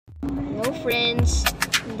Hello friends,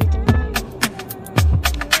 nandito na tayo.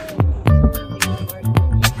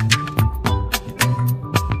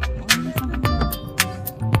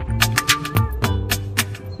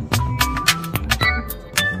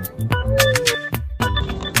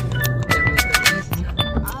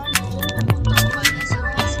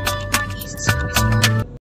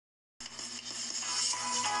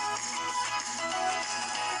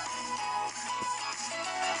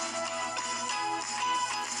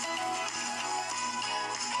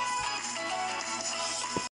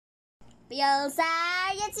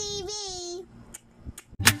 Pialsarya TV!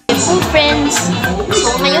 So friends, so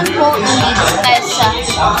ngayon po, nandito tayo sa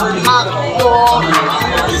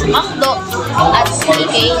Macdo at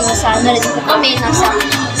staycation. Sana rin po kami nasa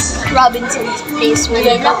Robinson's Place,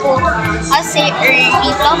 Manila po. Kasi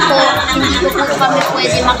early pa po, hindi po kami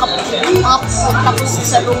pwede makapunta po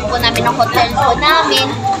sa room po namin, ng hotel po namin.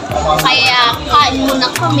 Kaya kain muna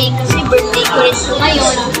kami kasi birthday ko rin po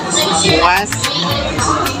ngayon. Bukas?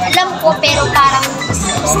 Alam ko, pero parang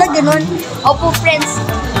basta ganun. Opo friends,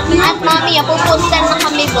 at mamaya pupunta na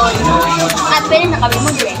kami doon at pwede na kami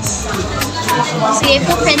mag-rest. Sige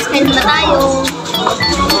po friends, kain na tayo.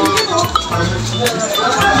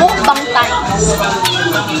 Mukbang tayo.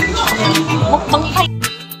 Mukbang tayo.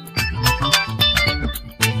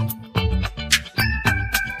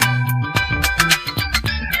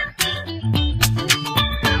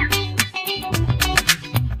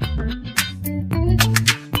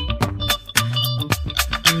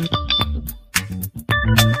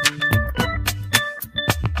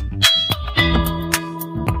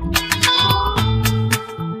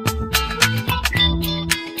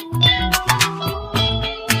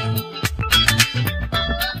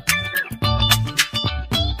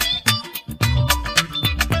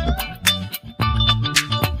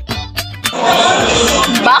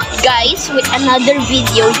 Back guys with another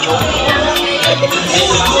video. Gusto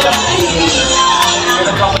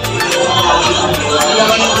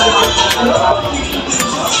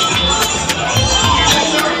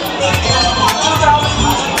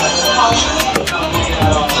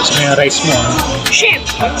mo yung rice mo, ha? Shrimp.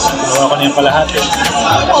 Gawa ko na yung kalahati.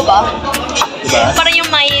 Ako ba? Diba? Parang yung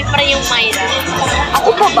Mayra.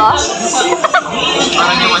 Ako pa ba?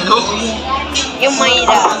 Parang yung ano? Yung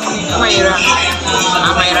Mayra. Mayra.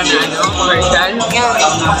 Mayra na ano? Commercial? Yan.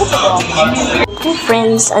 Ako pa ba? Okay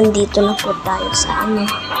friends, andito na po tayo sa ano.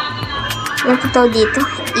 Ano po tawag dito?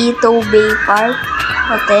 Ito Bay Park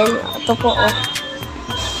Hotel. Ito po oh.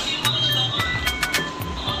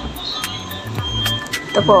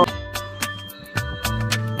 Ito po.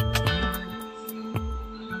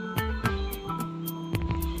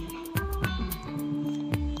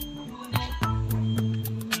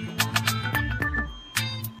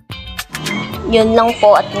 Yun lang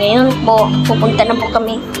po, at ngayon po pupunta na po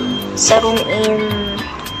kami sa room in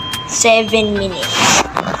 7 minutes.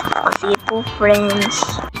 See po friends.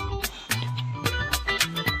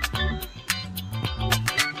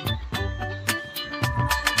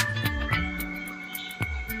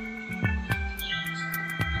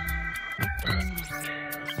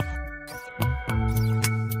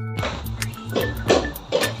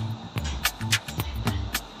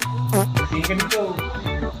 Sige dito.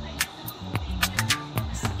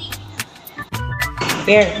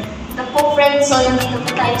 Fair. Ito po friends, so nandito po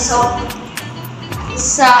tayo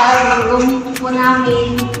sa room po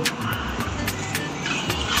namin.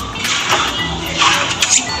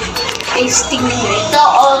 Tasting mo. Ito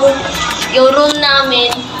all yung room namin.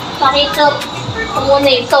 Pakita ko muna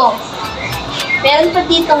ito. Meron pa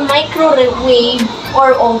dito microwave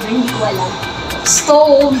or oven, hindi ko alam.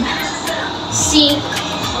 Stove, sink,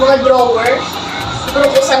 mga drawer. Siguro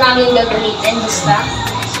po sa namin gagamitin, basta.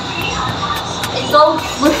 Ito,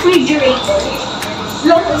 refrigerator.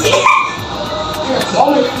 Look,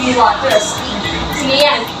 oh, may free water. Sige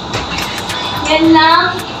yan. Yan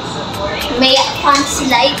lang. May fancy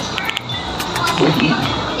light.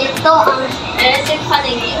 Ito ang electric fan.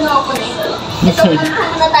 Hindi mo ako na ito. Ito,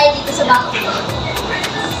 punta na tayo dito sa back.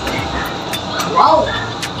 Wow!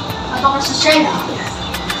 Napaka sa shell.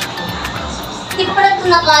 Hindi ko pala ito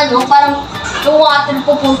nakano. Parang yung water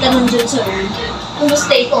pupunta nun dyan sa room.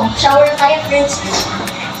 Kumusta ito? Shower na tayo, friends.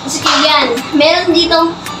 Kasi yan, meron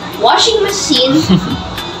ditong washing machine,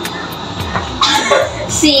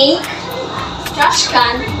 sink, trash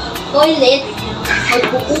can, toilet,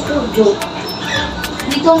 magpupupujo.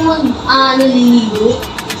 Dito mo, naliligo.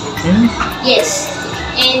 Yes.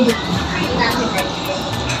 And, natin tayo.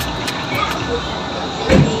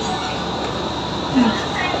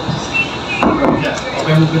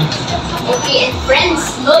 Okay, and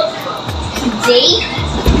friends, look. Today,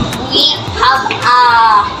 we have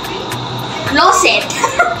a closet.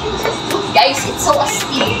 Guys, it's so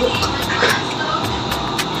astig.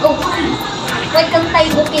 Oh, why can't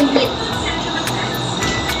I open it?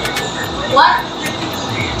 What?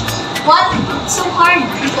 What? It's so hard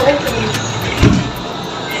to open.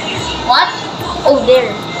 What? Oh,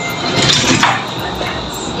 there.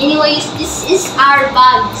 Anyways, this is our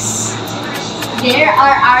bags. There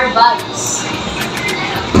are our bags.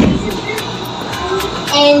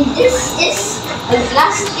 And this is a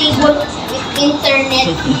glass table with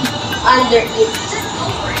internet under it.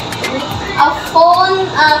 A phone,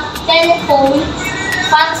 a telephone,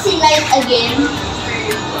 fancy light again.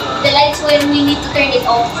 The lights when we need to turn it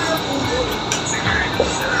off.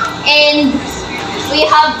 And we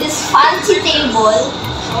have this fancy table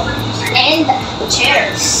and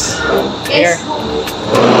chairs. Here. Guys,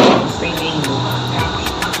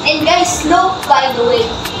 and guys, look, by the way,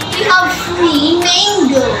 we have free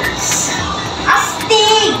mangoes.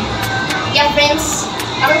 Astig! Yeah, friends,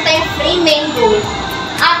 meron tayong free mango.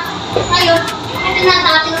 At ngayon, ito na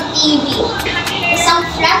natin ang TV. Isang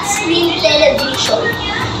flat screen television.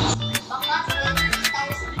 Baka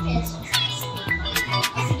 20,000 pesos.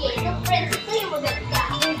 Sige, ito friends, ito yung maganda.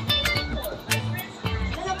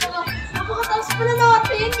 Napakataas pala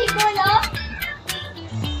natin, hindi ko alam.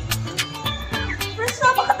 Friends,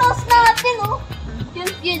 napakataas natin, oh.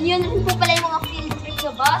 Yun po pala yung mga field trip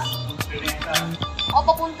na bus. O,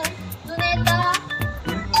 papunta. Luneta.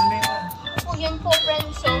 O, yun po,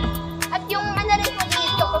 friends. So, at yung ano rin po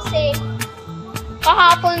dito kasi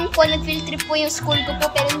kahapon po nag-field trip po yung school ko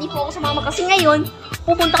po pero hindi po ako sumama kasi ngayon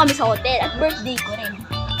pupunta kami sa hotel at birthday ko rin.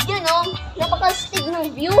 Yun o, napaka-stig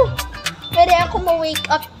ng view. Pwede ako ma-wake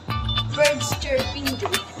up birds chirping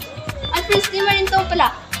doon. At friends, di rin ito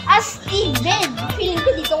pala. Astig bed. Feeling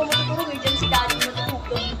ko dito ako matutulog or dyan si daddy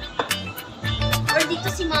matutulog. Or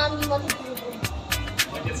dito si mommy matutulog.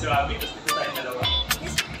 Nandiyan si Robby, tapos dito tayo dalawa.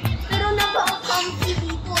 Yes, pero napaka-comfy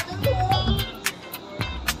dito.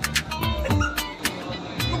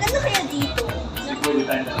 Maganda kaya dito. Pwede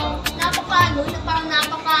tayo dalawa. Parang hindi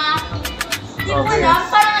ko alam,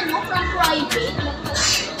 parang from private.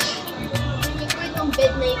 Hindi ko itong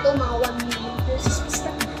bed na ito, mga 1 million pesos.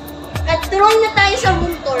 At drawing na tayo sa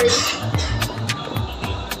room tour.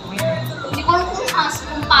 Hindi ko alam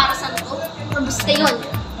kung para saan to. Pero basta yun.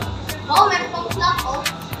 Oo, meron pang clock, oh.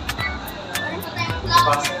 Meron pa tayong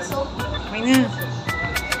clock. So, May na.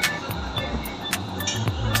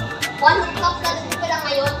 1 o'clock na dito pala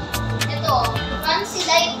ngayon. Ito, fancy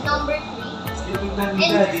light number 3. Sleeping time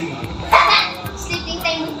with Daddy. Sleeping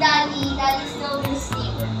time with Daddy. Daddy's now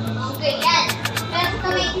asleep. Okay, yan.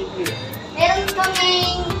 Meron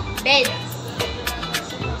kaming bed.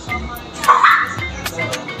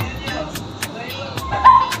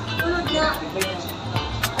 Tulog na.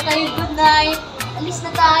 Okay, good night. Alis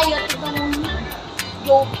na tayo. Ito nung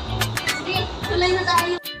joke. Sige, tulay na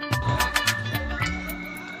tayo.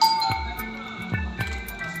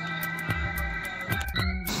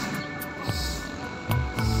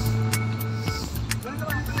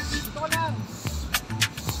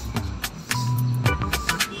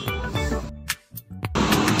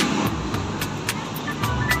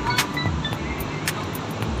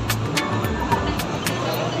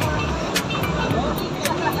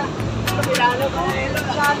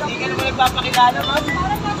 Hindi ka naman nagpapakilala, ma'am.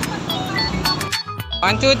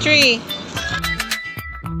 1, 2, 3.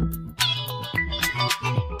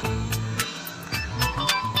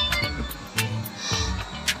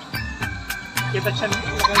 Kita siya.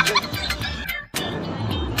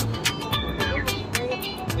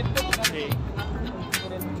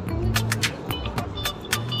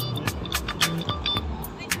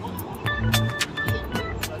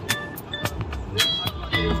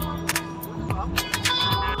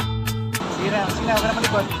 Sina, wala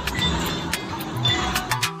malikot.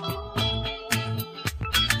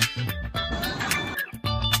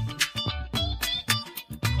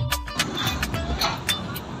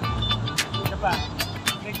 Sina pa.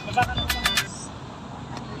 Baba ka na.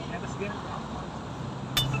 Tapos din.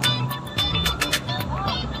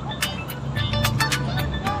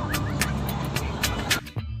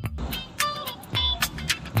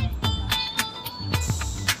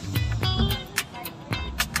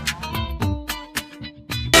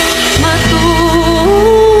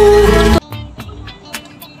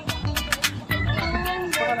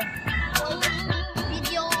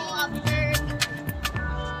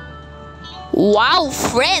 Wow,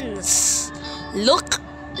 friends! Look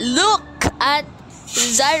at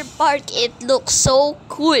Zar Park. It looks so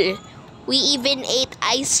cool. We even ate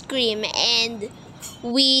ice cream and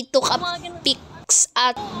we took a pics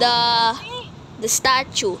at the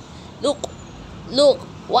statue. Look.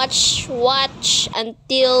 Watch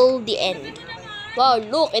until the end. Wow,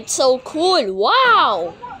 look, it's so cool.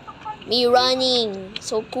 Wow! Me running.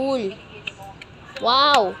 So cool.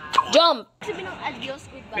 Wow. Jump.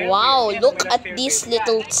 Wow, look at this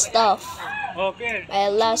little stuff. Okay. My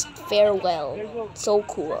last farewell. So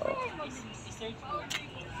cool.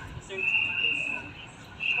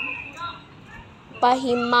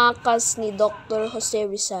 Pahimakas ni Dr. Jose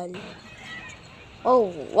Rizal.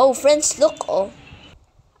 Oh, wow, friends, look, oh.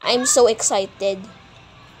 I'm so excited.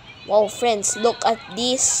 Wow, friends, look at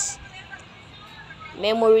these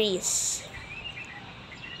memories.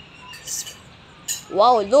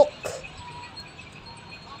 Wow, look.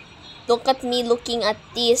 Look at me looking at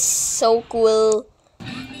this so cool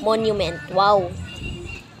monument. Wow.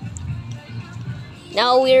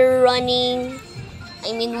 Now we're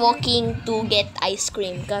walking to get ice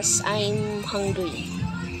cream because I'm hungry.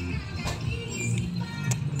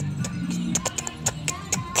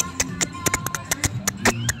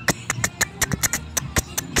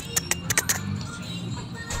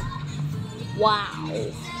 Wow.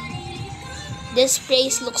 This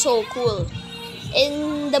place looks so cool.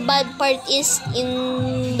 And the bad part is,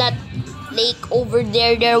 in that lake over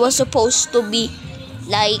there, there was supposed to be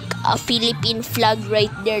like a Philippine flag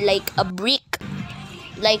right there, like a brick,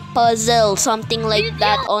 like puzzle, something like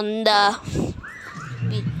that on the...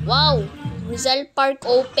 Wow! Rizal Park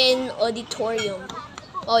Open Auditorium.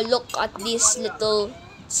 Oh, look at these little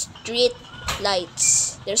street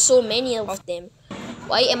lights. There's so many of them.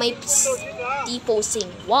 Why am I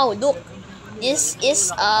T-posing? Wow, look. This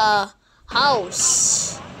is a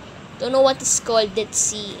house. Don't know what it's called. Let's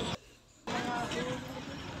see.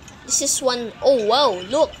 This is one. Oh, wow.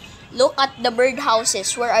 Look. Look at the bird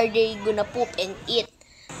houses. Where are they gonna poop and eat?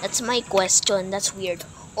 That's my question. That's weird.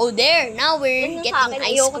 Oh, there. Now we're getting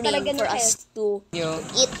ice cream for us to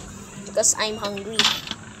eat. Because I'm hungry.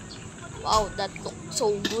 Wow, that looks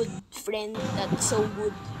so good, friend. That's so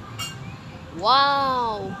good.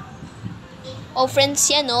 Wow. Oh, friends,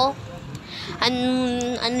 yan, oh.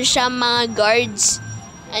 Ano siya, mga guards.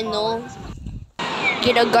 Ano,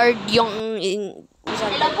 gina-guard yung...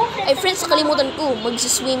 Ay, friends, kalimutan ko.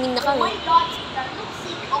 Magsiswimming na kami.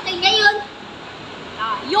 Okay, ngayon,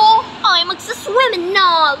 tayo ay magsaswimming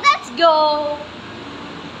na. Let's go!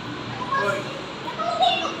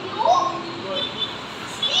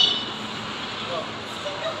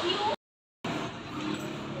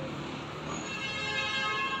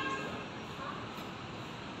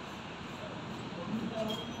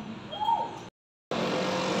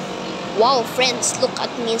 Wow, friends, look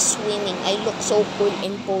at me swimming. I look so cool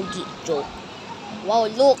and pogi. Joke. Wow,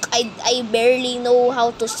 look, I barely know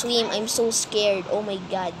how to swim. I'm so scared. Oh my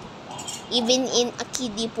god. Even in a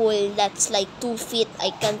kiddie pool that's like 2 feet,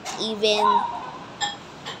 I can't even...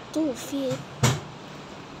 2 feet?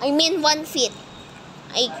 I mean 1 feet.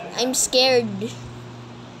 I'm scared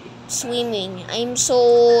swimming. I'm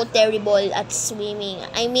so terrible at swimming.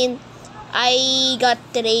 I mean, I got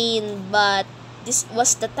trained, but this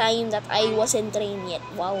was the time that I wasn't trained yet.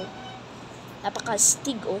 Wow.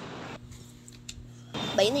 Napakastig, oh.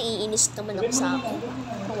 Bay, naiinis naman ako sa akin.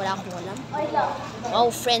 Wala akong alam. Wow,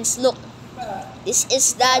 friends, look. This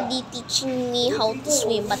is Daddy teaching me how to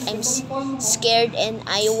swim, but I'm scared and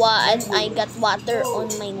I got water on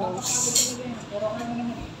my nose.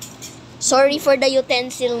 Sorry for the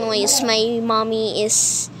utensil noise. My mommy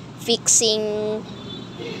is fixing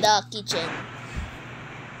the kitchen.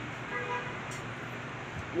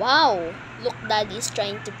 Wow! Look, Daddy is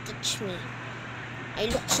trying to teach me. I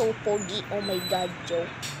look so pogi. Oh my god, Joe.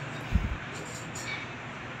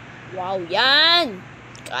 Wow, yan!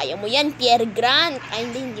 Kaya mo yan, Pierre Grant. Ay,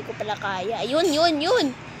 hindi ko pala kaya. Ayun,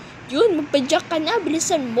 yun. Yun, magpadyak ka na.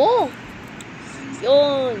 Bilisan mo.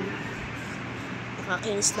 Yun.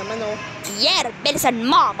 Nakakinis naman, oh. Pierre, bilisan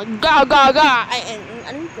mo. Mag-ga-ga-ga. Ay,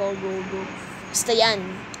 anong go? Basta yan.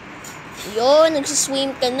 Yun,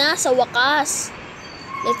 nagsiswim ka na sa wakas.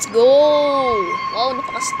 Let's go! Wow,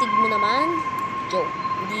 napakastig mo naman. Joe,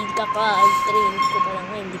 hindi ka ka-train ko pa lang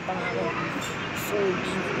ngayon. Hindi pa nga ako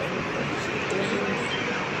fully trained.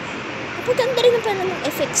 Kapag ganda rin ang pala ng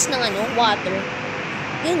effects ng water.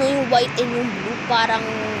 Yun, no, yung white and yung blue. Parang,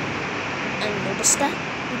 basta,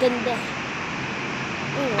 ang ganda.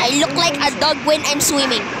 I look like a dog when I'm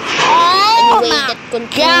swimming. Oh, anyway, let's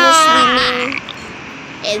continue swimming.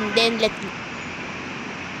 And then,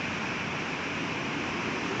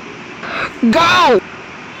 go!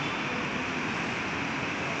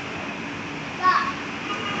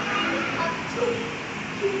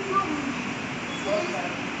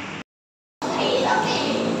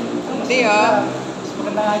 Hindi ah. Mas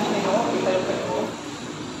maganda nga yun, no? Kita yung pwede mo.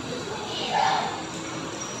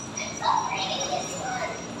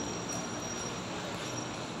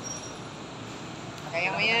 Kaya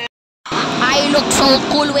mo yan. I look so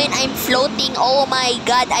cool when I'm floating. Oh my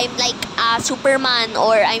god, I'm like a Superman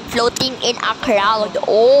or I'm floating in a crowd.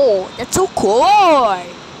 Oh, that's so cool.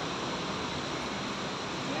 Yan.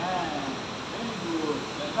 Very good.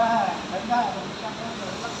 Ganda. Ganda.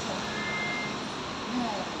 Relax na.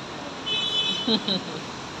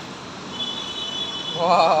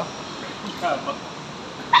 Wow. Kabak.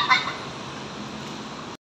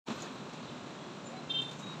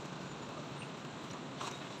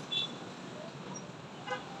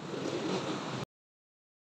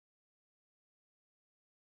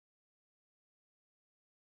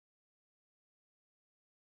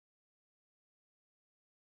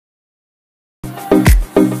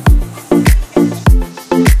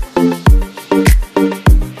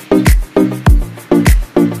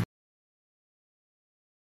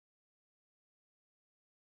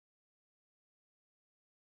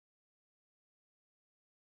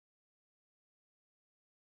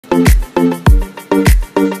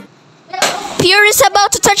 Pierre is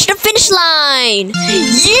about to touch the finish line.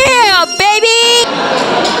 Yeah, baby!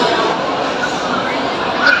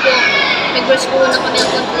 Ano po, nag-brush po na kami ng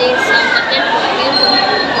konti sa hotel po. Ngayon po,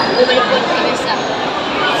 bumalik po kami sa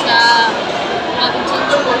Robinson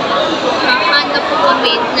po. Kakahanap po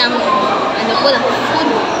kami ng food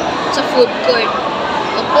sa food court.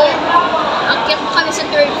 Opo, akyat po kami sa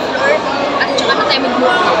third floor at saka na tayo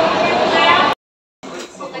mag-mukha.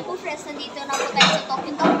 Okay po friends, nandito na po tayo sa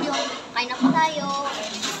Tokyo. Kain na po tayo.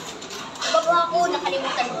 Baba ako,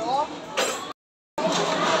 nakalimutan mo.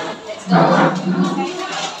 Let's go.